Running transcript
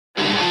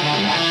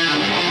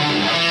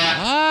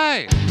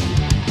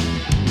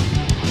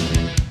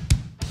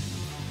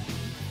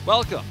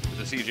Welcome to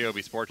the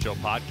CJOB Sports Show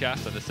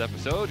podcast. On this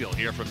episode, you'll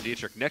hear from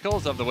Deatrick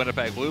Nichols of the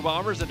Winnipeg Blue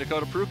Bombers and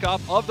Dakota Prukop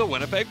of the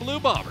Winnipeg Blue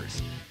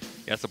Bombers.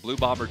 Yes, a Blue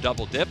Bomber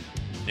double dip.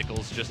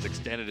 Nichols just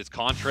extended his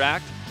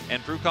contract,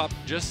 and Prukop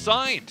just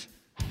signed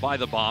by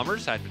the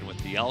Bombers, had been with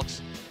the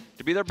Elks,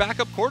 to be their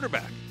backup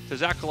quarterback to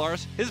Zach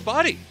Collaros, his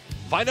buddy.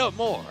 Find out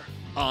more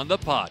on the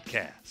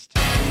podcast.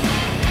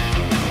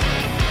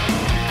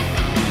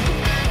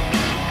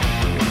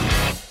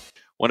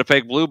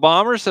 Winnipeg Blue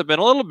Bombers have been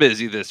a little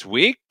busy this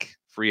week.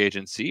 Free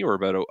agency, or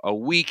about a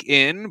week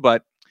in,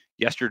 but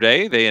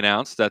yesterday they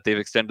announced that they've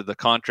extended the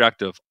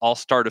contract of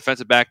all-star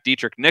defensive back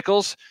Deatrick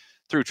Nichols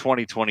through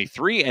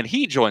 2023, and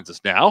he joins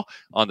us now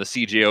on the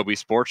CJOB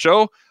Sports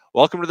Show.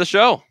 Welcome to the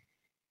show.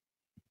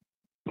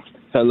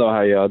 Hello,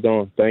 how y'all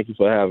doing? Thank you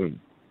for having me.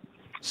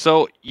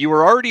 So you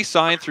were already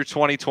signed through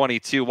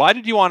 2022. Why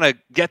did you want to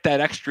get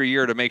that extra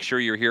year to make sure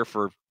you're here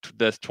for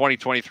the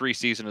 2023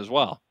 season as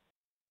well?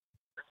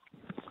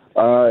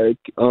 An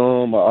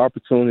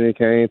opportunity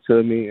came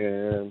to me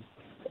and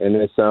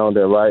it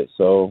sounded right.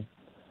 So,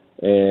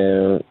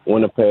 and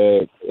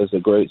Winnipeg is a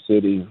great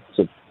city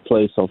to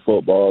play some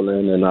football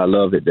in, and I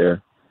love it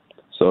there.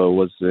 So it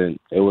was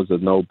a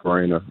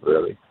no-brainer,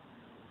 really.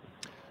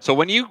 So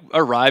when you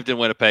arrived in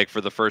Winnipeg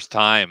for the first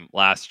time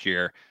last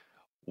year,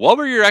 what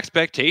were your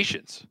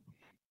expectations?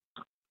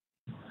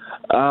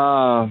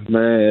 Man,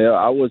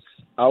 I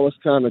was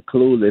kind of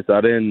clueless.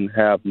 I didn't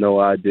have no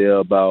idea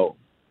about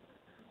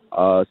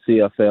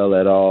CFL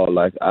at all.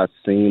 Like, I've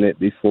seen it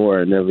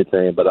before and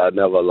everything, but I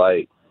never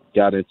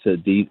got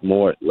into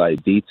more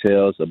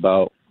details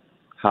about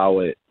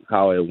how it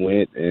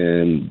went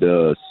and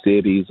the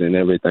cities and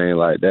everything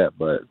like that.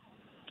 But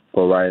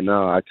for right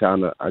now,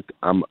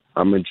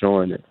 I'm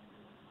enjoying it.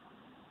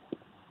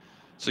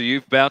 So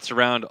you've bounced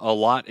around a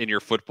lot in your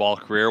football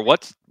career.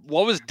 What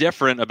was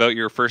different about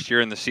your first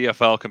year in the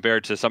CFL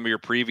compared to some of your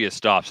previous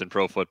stops in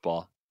pro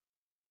football?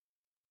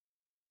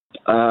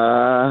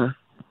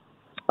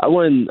 I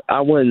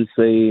wouldn't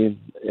say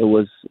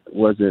it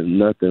wasn't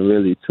nothing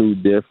really too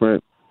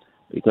different,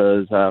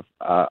 because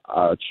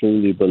I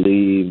truly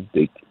believe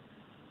that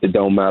it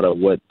don't matter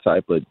what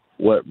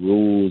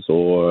rules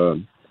or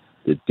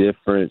the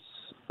difference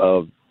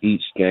of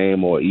each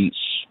game or each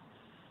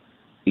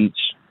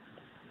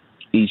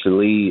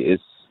league,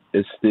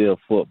 it's still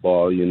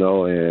football, you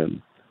know, and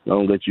as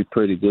long as you're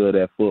pretty good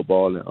at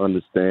football and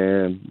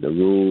understand the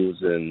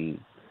rules and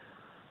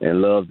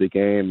love the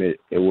game, it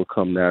will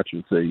come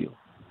natural to you.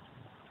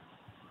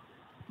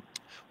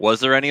 Was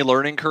there any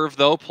learning curve,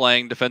 though,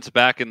 playing defensive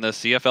back in the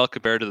CFL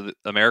compared to the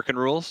American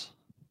rules?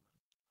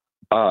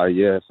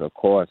 Yes, of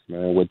course,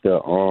 man. With the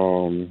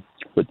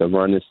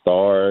running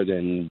start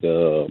and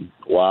the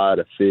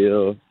wider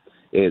field,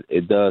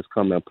 it does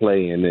come in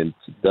play, and it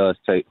does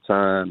take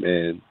time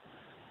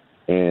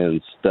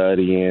and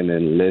studying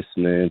and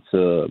listening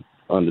to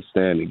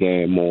understand the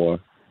game more.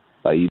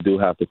 Like, you do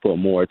have to put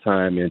more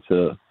time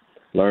into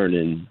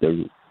learning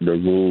the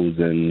rules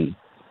and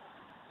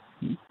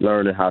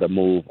learning how to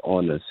move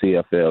on the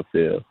CFL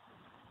field.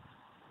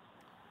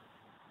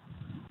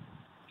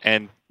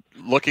 And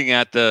looking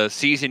at the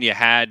season you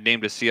had,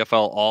 named a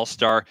CFL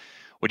All-Star,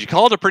 would you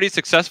call it a pretty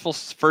successful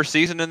first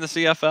season in the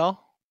CFL?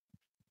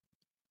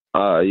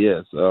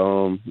 Yes.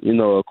 You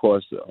know, of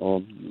course,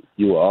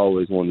 you will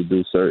always want to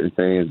do certain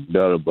things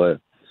better,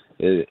 but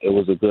it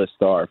was a good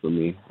start for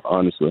me,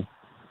 honestly.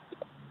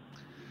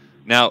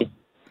 Now,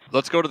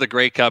 let's go to the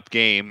Grey Cup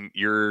game.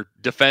 You're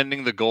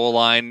defending the goal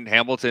line.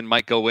 Hamilton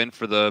might go in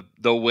for the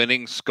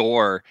winning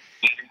score.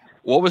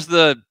 What was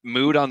the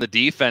mood on the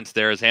defense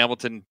there as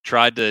Hamilton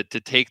tried to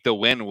take the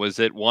win? Was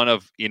it one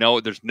of,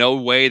 there's no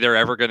way they're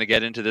ever going to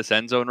get into this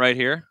end zone right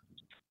here?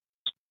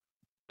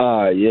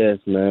 Yes,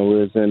 man. We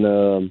was in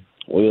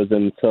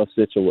a tough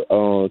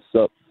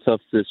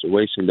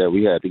situation that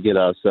we had to get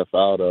ourselves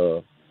out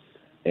of,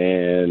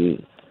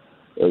 and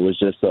it was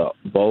just a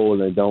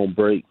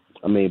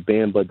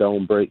bend but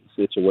don't break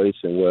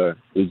situation where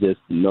we just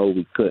know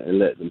we couldn't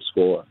let them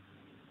score.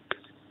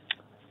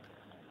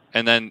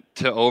 And then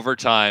to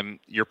overtime,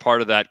 you're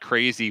part of that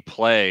crazy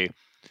play,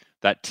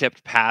 that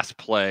tipped pass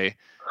play.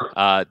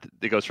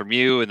 It goes from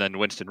you and then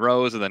Winston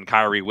Rose and then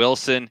Kyrie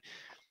Wilson.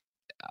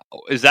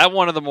 Is that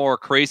one of the more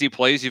crazy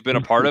plays you've been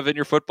a part of in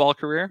your football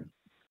career?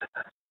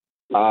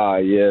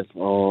 Yes.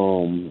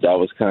 That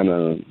was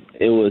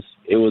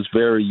it was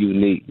very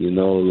unique, you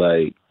know,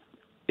 like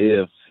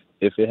if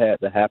it had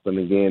to happen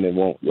again, it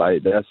won't,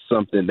 that's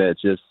something that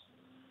just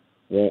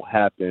won't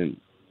happen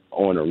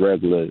on a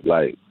regular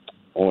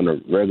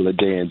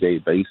day and day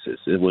basis.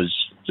 It was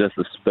just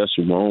a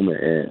special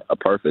moment and a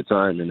perfect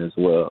timing as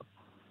well.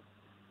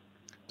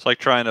 It's like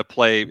trying to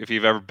play, if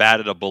you've ever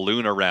batted a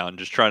balloon around,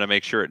 just trying to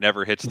make sure it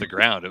never hits the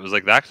ground. It was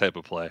like that type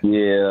of play.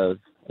 Yeah,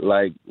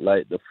 like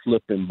the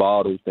flipping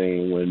bottle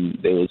thing when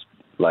they was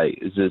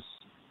it's just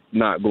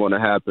not going to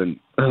happen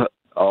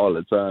all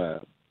the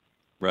time.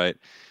 Right.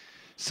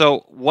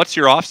 So what's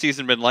your off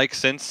season been like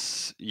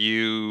since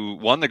you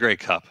won the Grey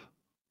Cup?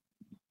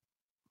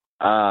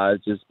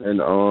 I've just been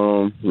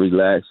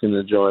relaxing,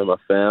 enjoying my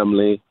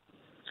family,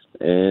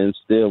 and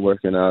still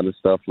working out and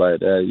stuff like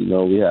that.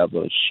 We have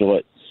a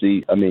short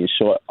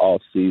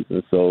off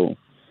season, so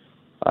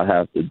I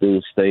have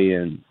to stay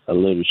in a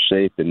little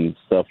shape and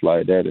stuff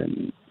like that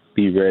and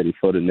be ready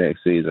for the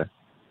next season.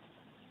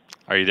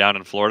 Are you down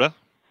in Florida?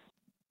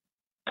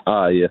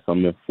 Yes,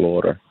 I'm in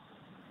Florida.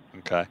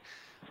 Okay.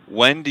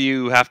 When do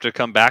you have to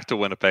come back to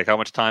Winnipeg? How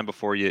much time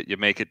before you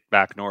make it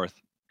back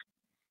north?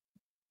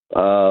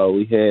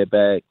 We head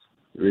back.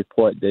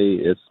 Report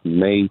date is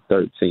May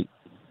 13th.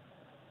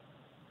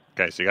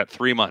 Okay, so you got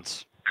 3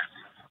 months.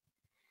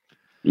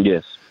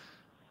 Yes.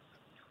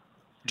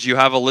 Do you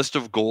have a list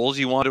of goals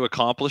you want to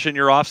accomplish in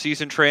your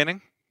off-season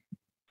training?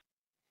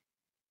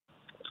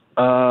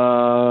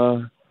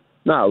 Not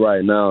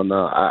right now.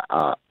 No,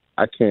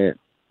 I can't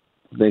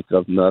think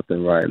of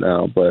nothing right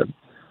now. But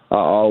I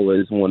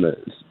always want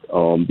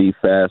to be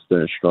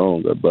faster and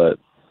stronger,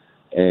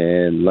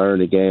 and learn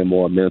the game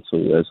more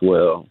mental as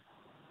well.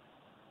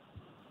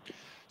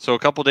 So a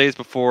couple days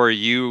before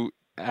you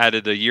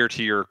added a year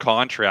to your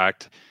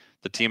contract,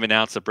 the team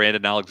announced that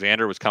Brandon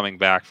Alexander was coming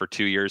back for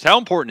 2 years. How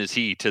important is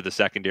he to the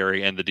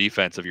secondary and the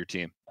defense of your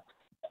team?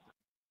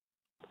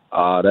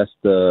 That's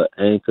the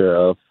anchor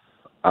of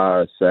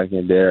our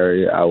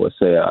secondary. I would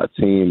say our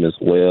team as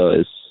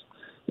well.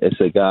 It's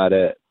a guy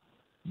that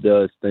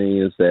does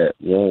things that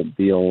won't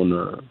be on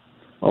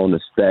the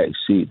stat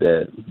sheet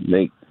that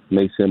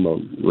makes him a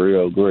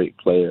real great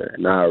player,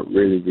 and I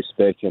really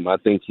respect him. I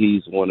think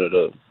he's one of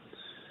the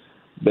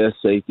best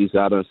safeties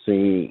I done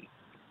seen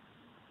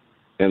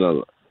in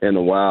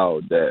a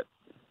while that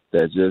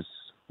just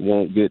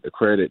won't get the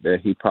credit that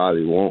he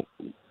probably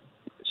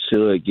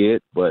should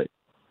get, but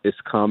it's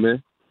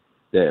coming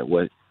that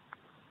what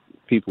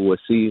people will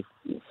see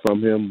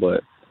from him.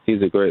 But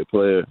he's a great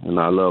player, and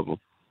I love him.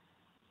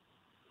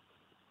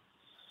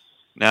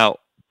 Now,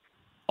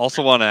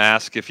 also want to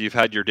ask if you've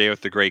had your day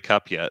with the Grey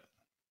Cup yet.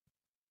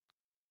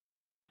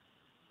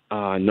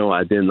 No,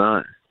 I did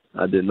not.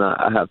 I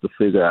have to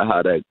figure out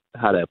how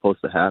that's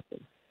supposed to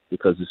happen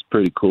because it's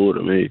pretty cool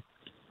to me.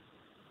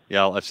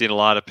 Yeah, I've seen a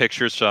lot of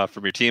pictures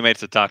from your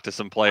teammates that talk to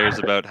some players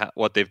about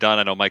what they've done.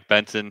 I know Mike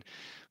Benson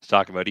was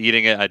talking about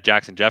eating it.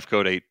 Jackson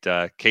Jeffcoat ate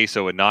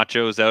queso and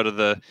nachos out of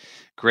the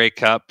Grey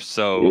Cup.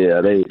 So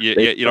yeah,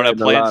 you don't have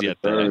plans yet.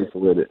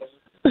 With it.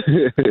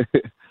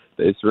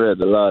 They spread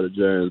a lot of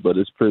germs, but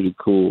it's pretty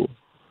cool.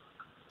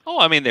 Oh,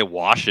 I mean, they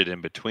wash it in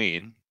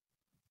between.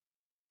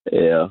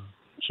 Yeah,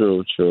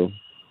 true.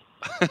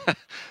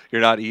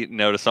 You're not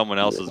eating out of someone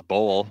else's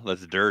bowl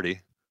that's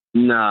dirty.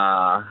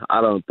 Nah,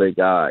 I don't think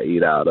I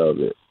eat out of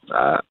it.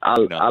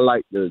 I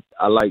like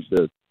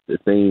the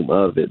theme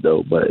of it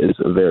though, but it's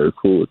a very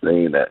cool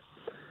thing that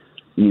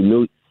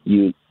unique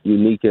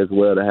as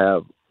well to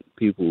have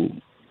people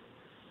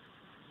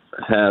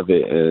have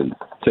it and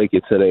take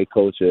it to their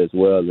culture as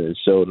well and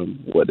show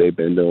them what they've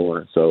been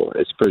doing. So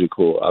it's pretty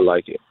cool. I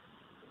like it.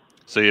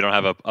 So you don't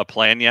have a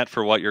plan yet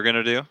for what you're going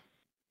to do?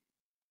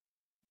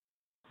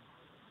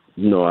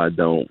 No, I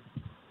don't.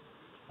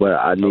 But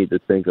I need to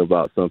think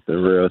about something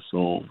real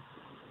soon.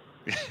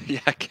 Yeah,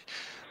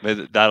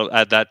 that'll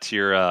add that to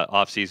your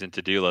off-season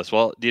to-do list.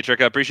 Well,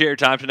 Dietrich, I appreciate your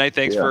time tonight.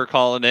 Thanks for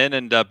calling in,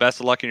 and best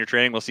of luck in your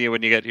training. We'll see you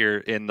when you get here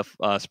in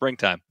the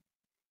springtime.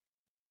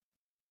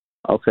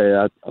 Okay,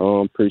 I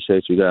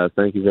appreciate you guys.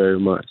 Thank you very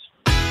much.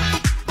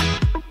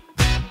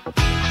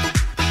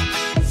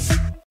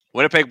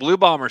 Winnipeg Blue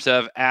Bombers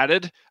have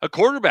added a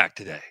quarterback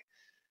today,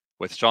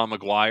 with Sean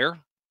McGuire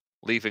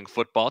leaving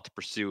football to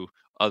pursue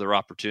other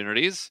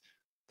opportunities.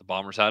 The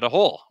Bombers had a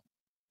hole.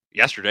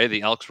 Yesterday,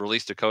 the Elks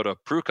released Dakota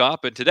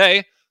Prukop, and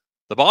today,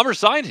 the Bombers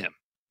signed him.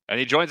 And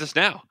he joins us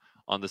now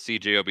on the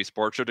CJOB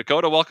Sports Show.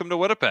 Dakota, welcome to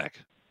Winnipeg.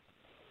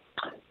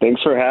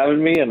 Thanks for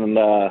having me, and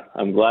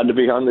I'm glad to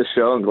be on this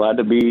show and glad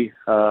to be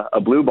a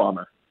Blue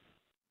Bomber.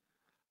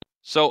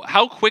 So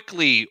how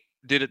quickly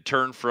did it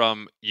turn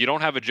from you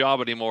don't have a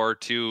job anymore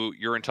to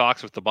you're in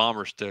talks with the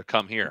Bombers to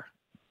come here?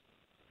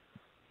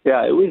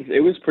 Yeah, it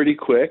was pretty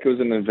quick. It was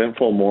an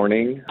eventful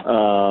morning.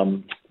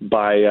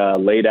 By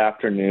late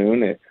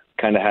afternoon, it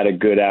kind of had a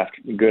good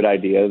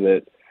idea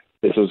that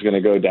this was going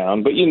to go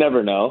down, but you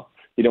never know.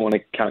 You don't want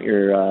to count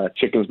your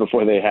chickens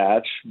before they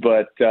hatch.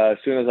 But as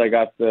soon as I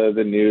got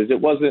the news, it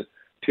wasn't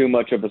too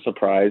much of a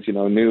surprise. You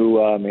know, new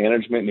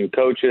management, new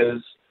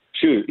coaches,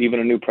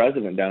 even a new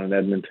president down in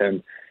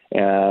Edmonton.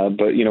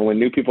 But, you know, when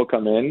new people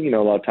come in, you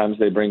know, a lot of times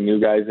they bring new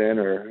guys in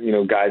or, you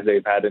know, guys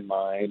they've had in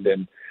mind.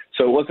 And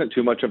so it wasn't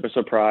too much of a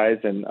surprise.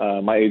 And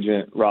my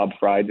agent, Rob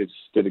Fry, did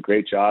a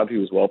great job. He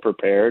was well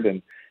prepared.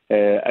 And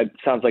it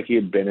sounds like he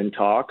had been in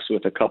talks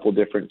with a couple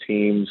different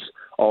teams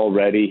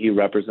already. He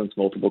represents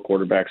multiple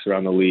quarterbacks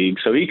around the league.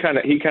 So he kind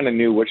of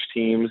knew which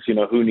teams, you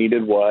know, who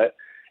needed what.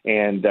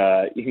 And,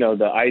 you know,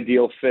 the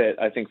ideal fit,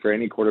 I think, for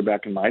any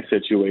quarterback in my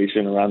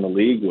situation around the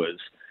league was,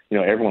 you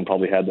know, everyone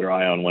probably had their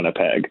eye on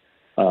Winnipeg.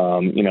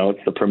 You know,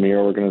 it's the premier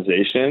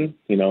organization,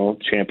 you know,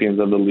 champions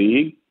of the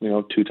league, you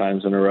know, 2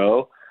 times in a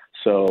row.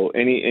 So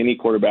any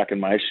quarterback in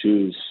my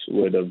shoes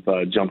would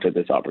have jumped at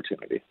this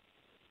opportunity.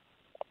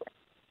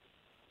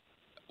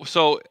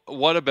 So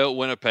what about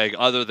Winnipeg,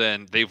 other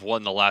than they've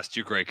won the last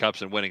 2 Grey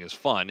Cups and winning is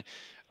fun,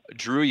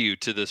 drew you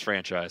to this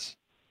franchise?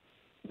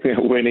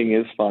 Winning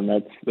is fun.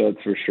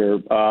 That's for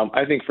sure.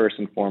 I think first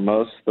and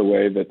foremost, the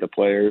way that the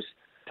players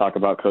talk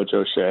about Coach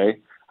O'Shea.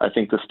 I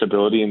think the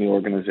stability in the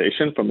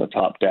organization from the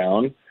top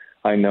down.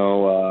 I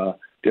know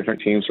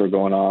different teams were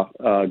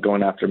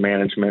going after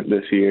management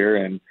this year,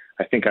 and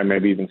I think I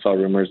maybe even saw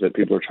rumors that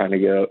people are trying to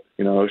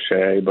get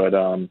O'Shea, but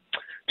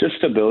just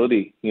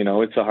stability.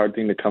 It's a hard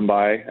thing to come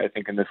by. I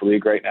think in this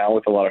league right now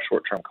with a lot of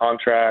short-term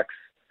contracts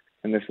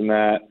and this and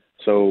that.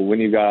 So when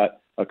you got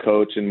a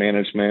coach and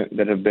management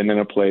that have been in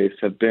a place,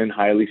 have been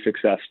highly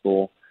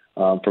successful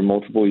for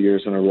multiple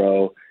years in a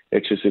row,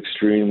 it's just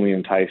extremely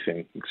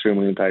enticing.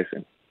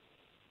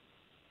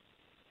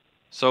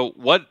 So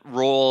what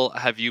role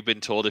have you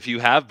been told, if you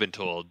have been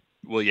told,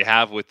 will you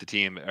have with the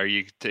team? Are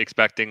you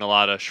expecting a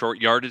lot of short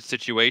yardage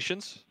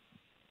situations?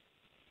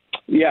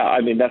 Yeah,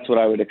 I mean, that's what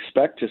I would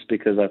expect just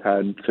because I've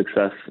had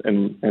success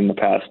in the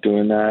past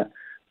doing that.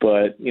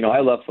 But, I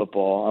love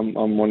football.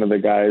 I'm one of the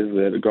guys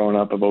that growing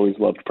up, I've always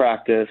loved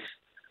practice.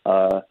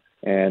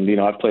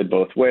 And I've played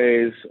both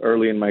ways.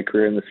 Early in my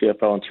career in the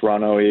CFL in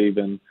Toronto, I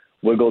even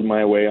wiggled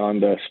my way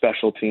onto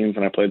special teams,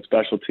 and I played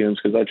special teams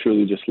because I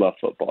truly just love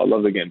football. I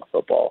love the game of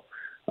football.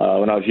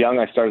 When I was young,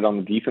 I started on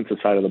the defensive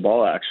side of the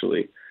ball,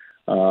 actually.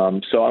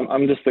 So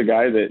I'm just the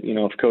guy that,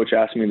 if coach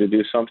asks me to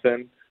do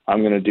something,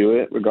 I'm going to do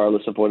it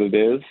regardless of what it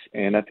is.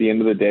 And at the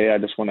end of the day, I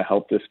just want to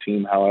help this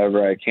team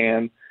however I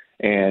can.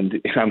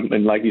 And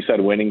like you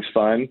said, winning's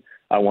fun.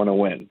 I want to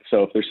win.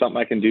 So if there's something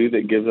I can do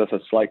that gives us a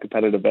slight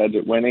competitive edge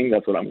at winning,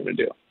 that's what I'm going to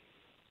do.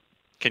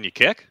 Can you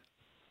kick?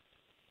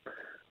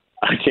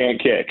 I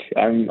can't kick.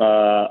 I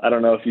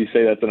don't know if you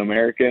say that's an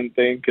American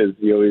thing because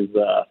you always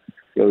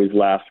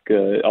laugh.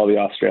 All the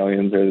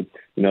Australians are,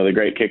 the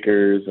great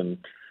kickers and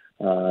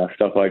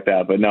stuff like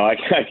that. But no, I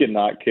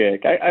cannot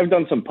kick. I've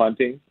done some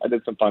punting. I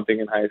did some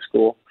punting in high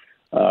school.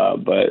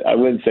 But I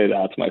wouldn't say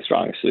that's my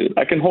strongest suit.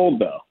 I can hold,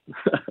 though.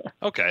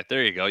 Okay,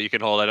 there you go. You can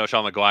hold. I know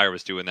Sean McGuire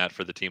was doing that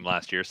for the team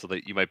last year, so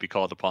that you might be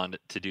called upon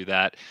to do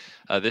that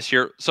this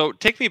year. So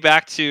take me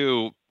back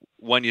to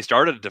when you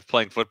started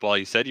playing football.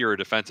 You said you were a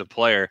defensive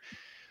player.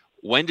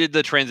 When did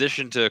the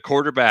transition to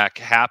quarterback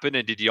happen,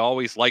 and did you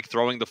always like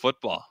throwing the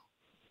football?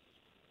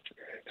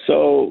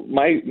 So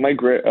my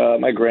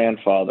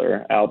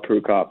grandfather, Al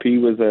Prukop, he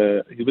was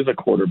a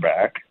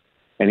quarterback,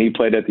 and he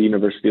played at the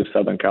University of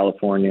Southern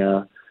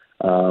California.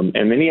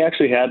 And then he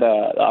actually had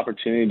the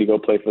opportunity to go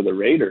play for the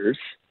Raiders.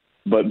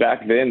 But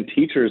back then,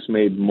 teachers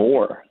made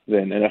more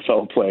than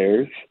NFL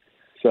players.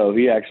 So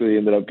he actually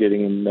ended up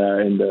getting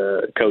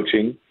into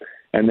coaching.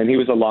 And then he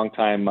was a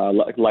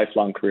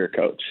lifelong career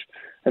coach.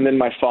 And then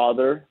my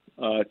father,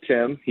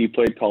 Tim, he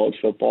played college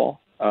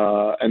football.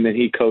 And then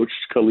he coached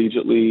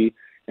collegiately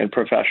and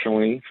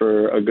professionally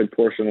for a good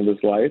portion of his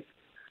life.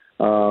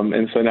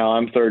 And so now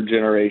I'm third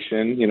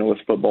generation, with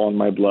football in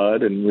my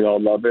blood, and we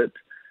all love it.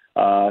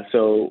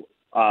 So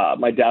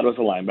my dad was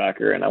a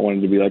linebacker, and I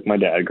wanted to be like my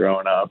dad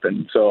growing up.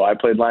 And so I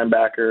played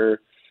linebacker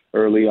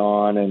early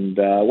on and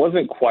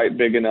wasn't quite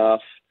big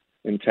enough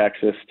in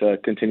Texas to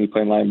continue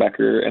playing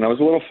linebacker. And I was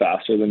a little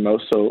faster than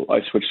most, so I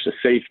switched to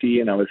safety,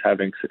 and I was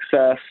having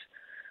success.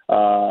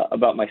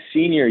 About my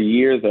senior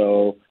year,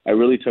 though, I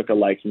really took a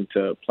liking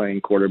to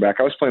playing quarterback.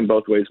 I was playing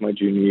both ways my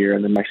junior year.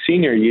 And then my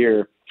senior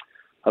year,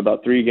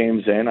 about 3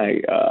 games in,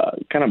 I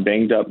kind of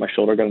banged up my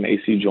shoulder, got an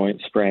AC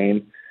joint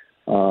sprain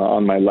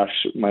on my left,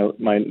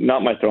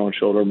 not my throwing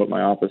shoulder, but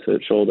my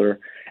opposite shoulder.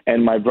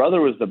 And my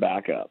brother was the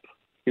backup.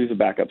 He was a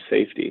backup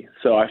safety.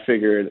 So I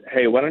figured,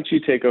 hey, why don't you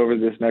take over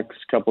this next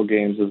couple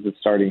games as the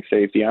starting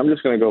safety? I'm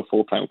just going to go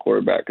full-time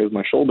quarterback because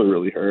my shoulder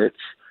really hurts.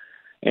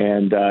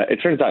 And it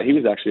turns out he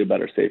was actually a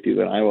better safety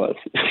than I was.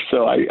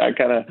 So I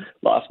kind of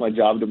lost my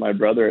job to my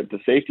brother at the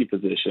safety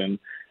position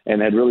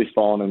and had really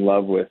fallen in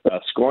love with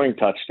scoring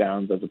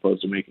touchdowns as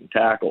opposed to making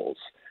tackles.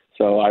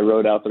 So I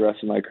rode out the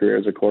rest of my career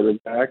as a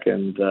quarterback,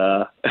 and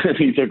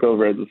he took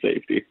over as a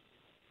safety.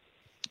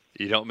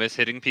 You don't miss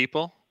hitting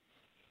people?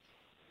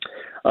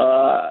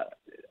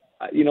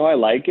 I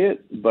like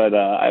it, but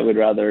I would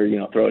rather,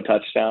 throw a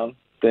touchdown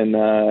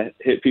than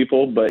hit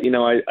people. But,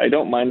 I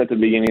don't mind at the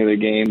beginning of the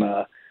game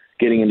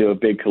getting into a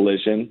big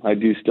collision. I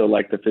do still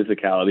like the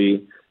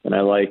physicality, and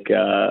I like,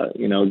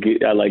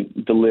 I like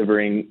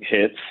delivering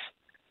hits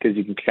because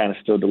you can kind of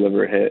still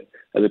deliver a hit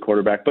as a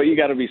quarterback. But you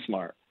got to be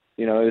smart.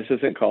 This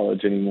isn't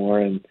college anymore,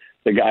 and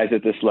the guys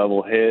at this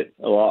level hit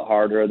a lot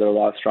harder. They're a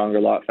lot stronger,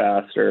 a lot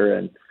faster.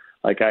 And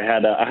like I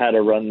had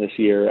a run this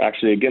year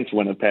actually against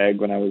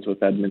Winnipeg when I was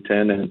with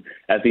Edmonton, and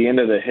at the end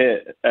of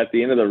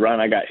the run,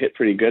 I got hit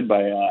pretty good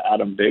by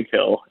Adam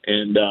Bighill,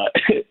 and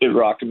it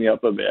rocked me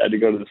up a bit. I had to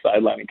go to the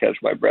sideline and catch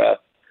my breath.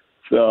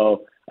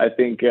 So I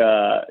think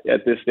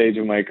at this stage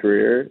of my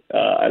career,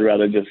 I'd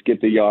rather just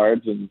get the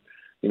yards and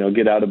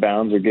get out of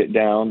bounds or get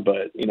down.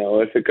 But,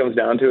 if it comes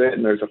down to it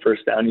and there's a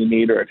first down you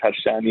need or a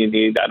touchdown you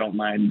need, I don't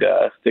mind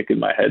sticking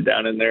my head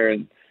down in there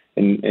and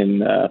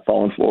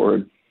falling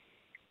forward.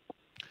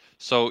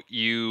 So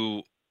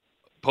you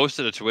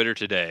posted a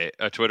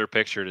Twitter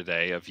picture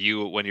today of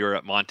you when you were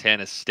at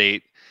Montana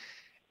State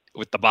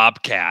with the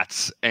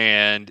Bobcats,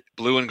 and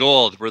blue and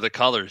gold were the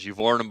colors. You've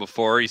worn them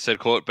before. You said,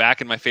 quote,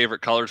 "Back in my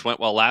favorite colors, went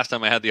well last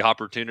time I had the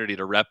opportunity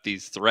to rep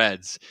these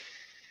threads."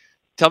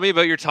 Tell me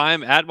about your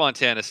time at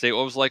Montana State.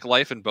 What was like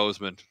life in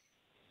Bozeman?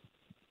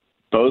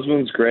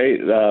 Bozeman's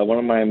great. One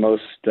of my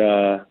most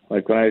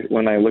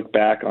when I look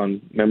back on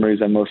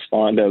memories I'm most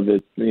fond of,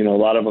 it, a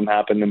lot of them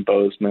happened in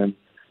Bozeman.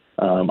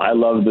 I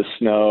love the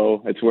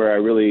snow. It's where I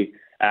really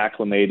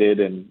acclimated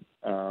and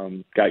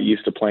got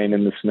used to playing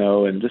in the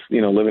snow and just,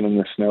 living in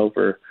the snow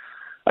for,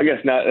 I guess,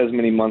 not as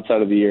many months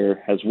out of the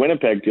year as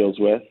Winnipeg deals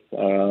with,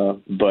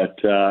 but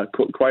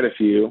quite a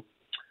few.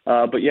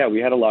 But yeah, we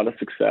had a lot of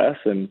success,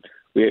 and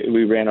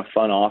we ran a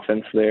fun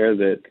offense there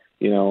that,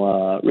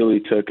 really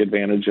took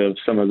advantage of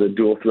some of the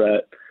dual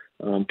threat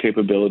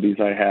capabilities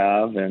I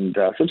have. And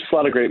so just a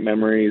lot of great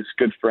memories,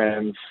 good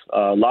friends,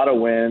 a lot of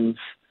wins,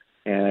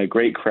 and a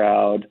great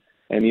crowd.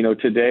 And,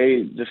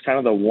 today, just kind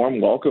of the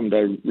warm welcome that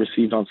I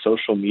received on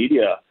social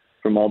media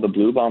from all the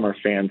Blue Bomber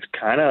fans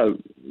kind of,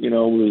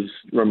 was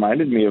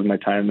reminded me of my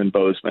time in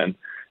Bozeman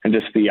and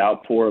just the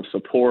outpour of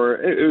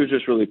support. It was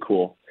just really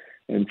cool.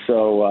 And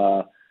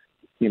so,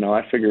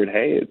 I figured,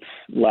 hey, it's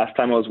last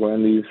time I was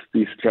wearing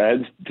these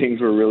threads,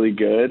 things were really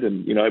good.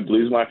 And,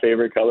 blue's my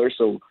favorite color.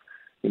 So,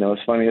 as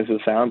funny as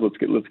it sounds, let's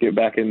get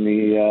back in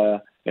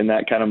in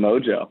that kind of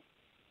mojo.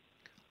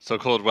 So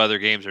cold weather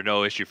games are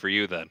no issue for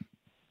you then?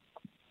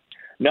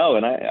 No,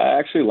 and I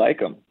actually like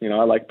them.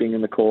 I like being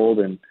in the cold,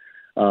 and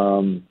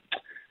I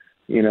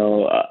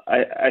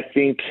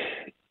think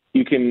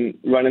you can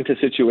run into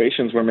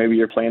situations where maybe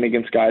you're playing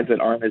against guys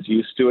that aren't as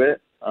used to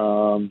it.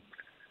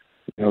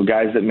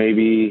 Guys that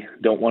maybe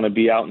don't want to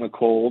be out in the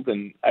cold,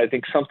 and I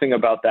think something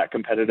about that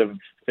competitive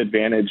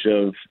advantage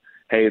of,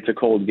 hey, it's a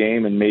cold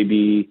game, and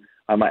maybe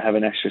I might have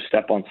an extra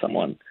step on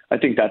someone. I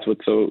think that's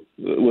what's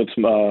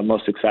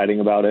most exciting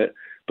about it.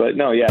 But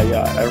no, yeah,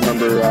 I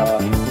remember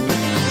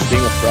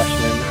being a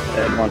freshman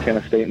at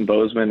Montana State in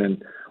Bozeman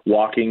and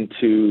walking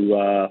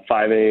to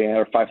 5 a.m.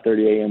 or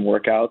 5:30 a.m.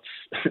 workouts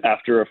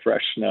after a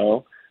fresh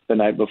snow the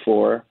night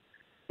before.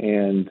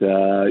 And,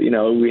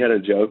 we had a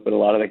joke, but a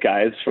lot of the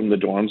guys from the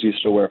dorms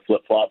used to wear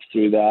flip-flops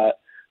through that.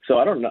 So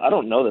I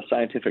don't know the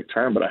scientific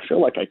term, but I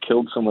feel like I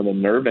killed some of the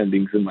nerve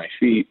endings in my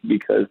feet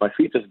because my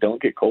feet just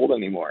don't get cold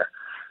anymore.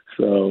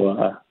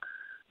 So,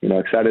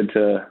 excited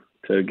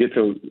to get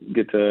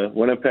to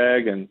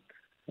Winnipeg and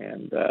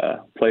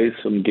play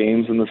some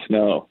games in the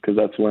snow, because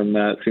that's when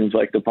that seems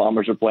like the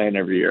Bombers are playing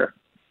every year.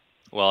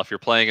 Well, if you're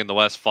playing in the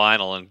West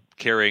Final and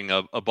carrying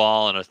a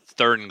ball and a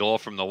 3rd and goal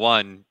from the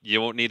 1, you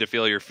won't need to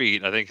feel your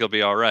feet. I think you'll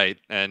be all right,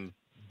 and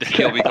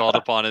you'll be called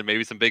upon in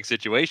maybe some big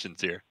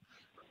situations here.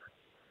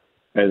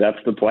 Hey,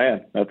 that's the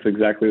plan. That's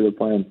exactly the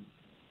plan.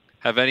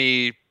 Have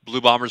any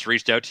Blue Bombers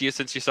reached out to you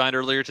since you signed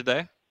earlier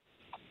today?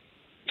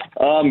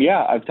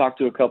 Yeah, I've talked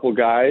to a couple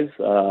guys.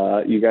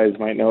 You guys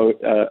might know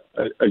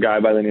a guy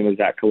by the name of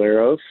Zach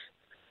Caleros.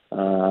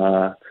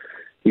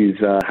 He's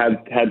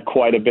had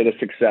quite a bit of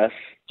success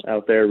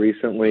out there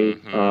recently.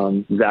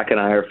 Mm-hmm. Zach and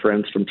I are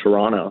friends from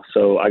Toronto,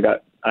 so I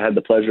had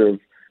the pleasure of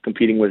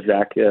competing with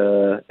Zach.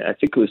 I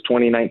think it was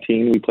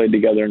 2019. We played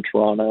together in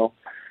Toronto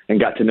and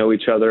got to know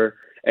each other,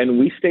 and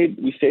we stayed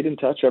in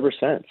touch ever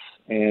since.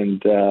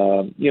 And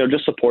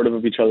just supportive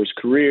of each other's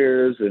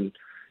careers, and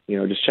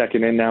just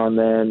checking in now and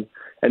then.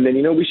 And then,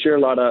 we share a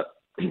lot of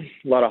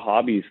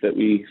hobbies that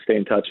we stay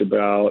in touch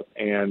about.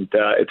 And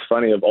it's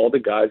funny, of all the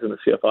guys in the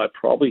CFL, I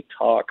probably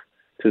talk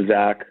to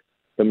Zach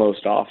the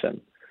most often.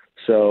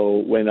 So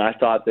when I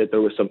thought that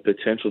there was some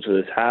potential to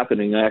this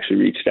happening, I actually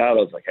reached out.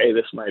 I was like, hey,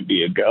 this might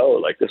be a go.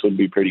 Like, this would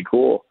be pretty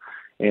cool.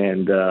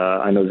 And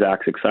I know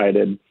Zach's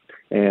excited.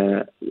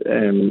 And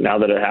now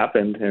that it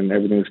happened and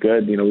everything's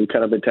good, we've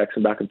kind of been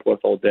texting back and forth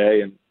all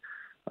day.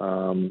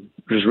 And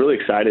just really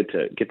excited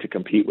to get to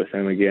compete with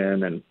him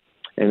again and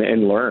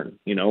learn,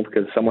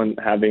 because someone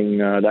having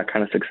that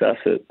kind of success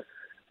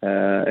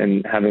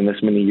and having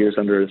this many years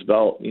under his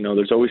belt,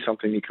 there's always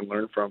something you can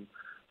learn from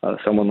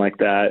someone like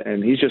that.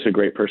 And he's just a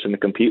great person to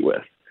compete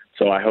with.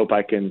 So I hope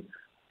I can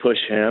push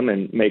him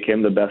and make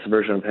him the best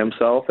version of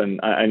himself. And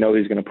I know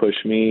he's going to push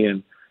me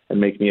and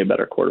make me a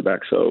better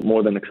quarterback. So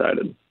more than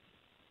excited.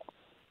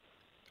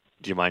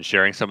 Do you mind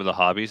sharing some of the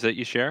hobbies that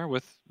you share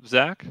with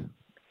Zach?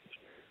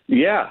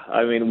 Yeah,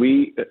 I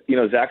mean,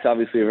 Zach's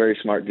obviously a very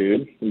smart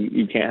dude.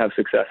 You can't have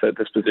success at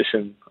this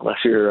position unless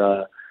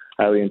you're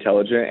highly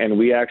intelligent. And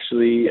we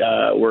actually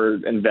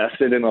were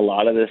invested in a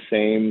lot of the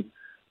same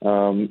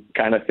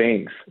kind of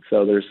things.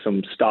 So there's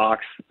some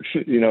stocks,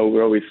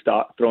 we're always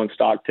throwing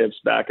stock tips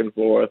back and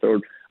forth or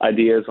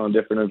ideas on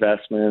different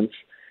investments.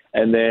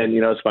 And then,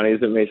 as funny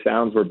as it may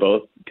sound, we're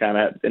both kind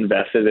of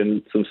invested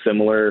in some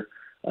similar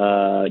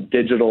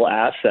digital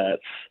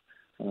assets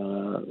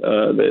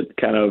that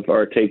kind of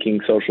are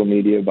taking social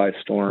media by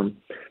storm.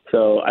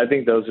 So I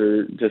think those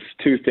are just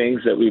two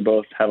things that we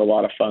both have a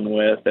lot of fun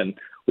with, and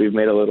we've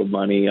made a little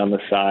money on the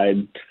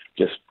side,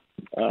 just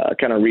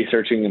kind of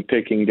researching and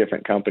picking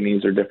different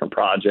companies or different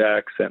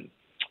projects. And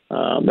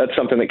that's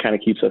something that kind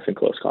of keeps us in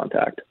close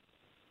contact.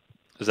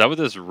 Is that what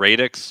this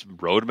Radix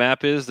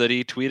roadmap is that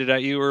he tweeted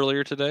at you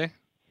earlier today?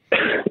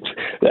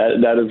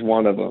 That is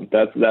one of them.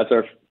 That's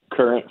our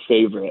current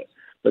favorite,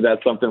 but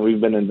that's something we've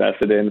been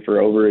invested in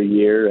for over a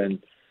year, and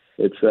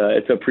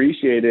it's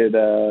appreciated.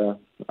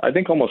 I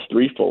think almost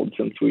threefold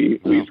since we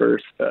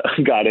first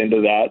got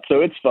into that.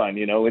 So it's fun,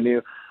 when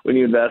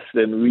you invest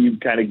and we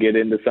kind of get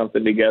into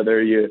something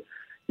together, you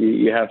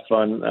have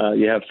fun.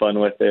 You have fun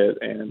with it,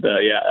 and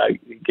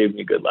it gave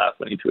me a good laugh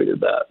when he tweeted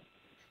that.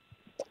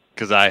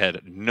 Because I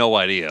had no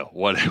idea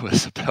what it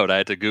was about. I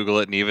had to Google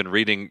it, and even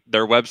reading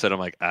their website, I'm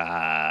like,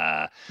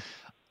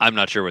 I'm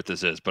not sure what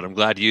this is, but I'm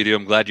glad you do.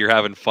 I'm glad you're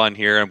having fun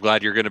here. I'm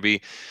glad you're going to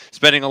be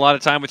spending a lot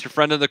of time with your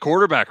friend in the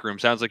quarterback room.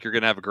 Sounds like you're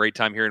going to have a great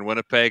time here in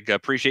Winnipeg.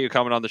 Appreciate you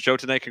coming on the show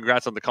tonight.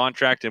 Congrats on the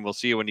contract, and we'll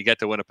see you when you get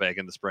to Winnipeg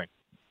in the spring.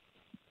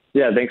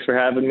 Yeah, thanks for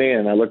having me,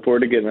 and I look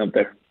forward to getting up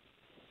there.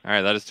 All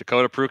right, that is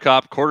Dakota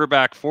Prukop,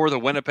 quarterback for the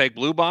Winnipeg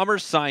Blue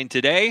Bombers, signed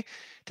today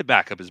to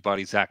back up his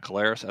buddy Zach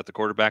Collaros at the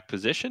quarterback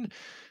position.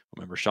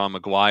 Remember, Sean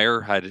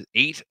McGuire had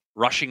 8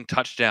 rushing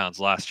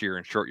touchdowns last year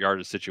in short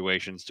yardage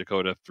situations.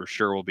 Dakota for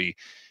sure will be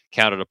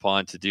counted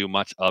upon to do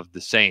much of the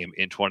same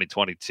in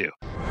 2022.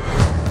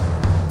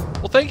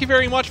 Well, thank you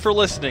very much for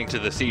listening to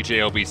the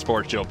CJOB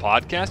Sports Show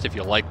podcast. If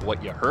you like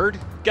what you heard,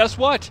 guess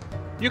what?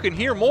 You can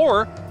hear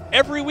more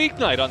every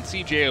weeknight on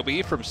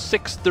CJOB from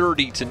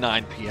 6:30 to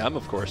 9 p.m.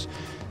 Of course,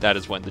 that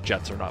is when the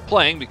Jets are not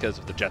playing, because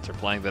if the Jets are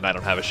playing, then I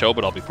don't have a show,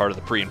 but I'll be part of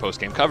the pre- and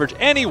post-game coverage.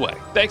 Anyway,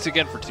 thanks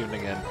again for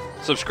tuning in.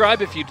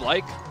 Subscribe if you'd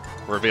like.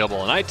 We're available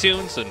on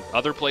iTunes and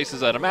other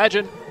places, I'd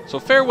imagine. So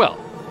farewell,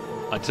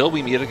 until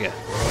we meet again.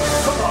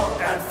 So long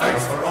and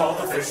thanks for all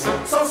the fish.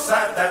 So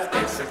sad that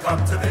it should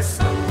come to this.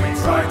 We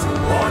try to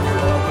warn you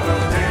all, but oh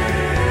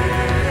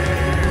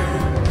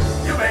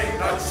dear. You may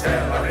not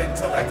share our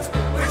intellect,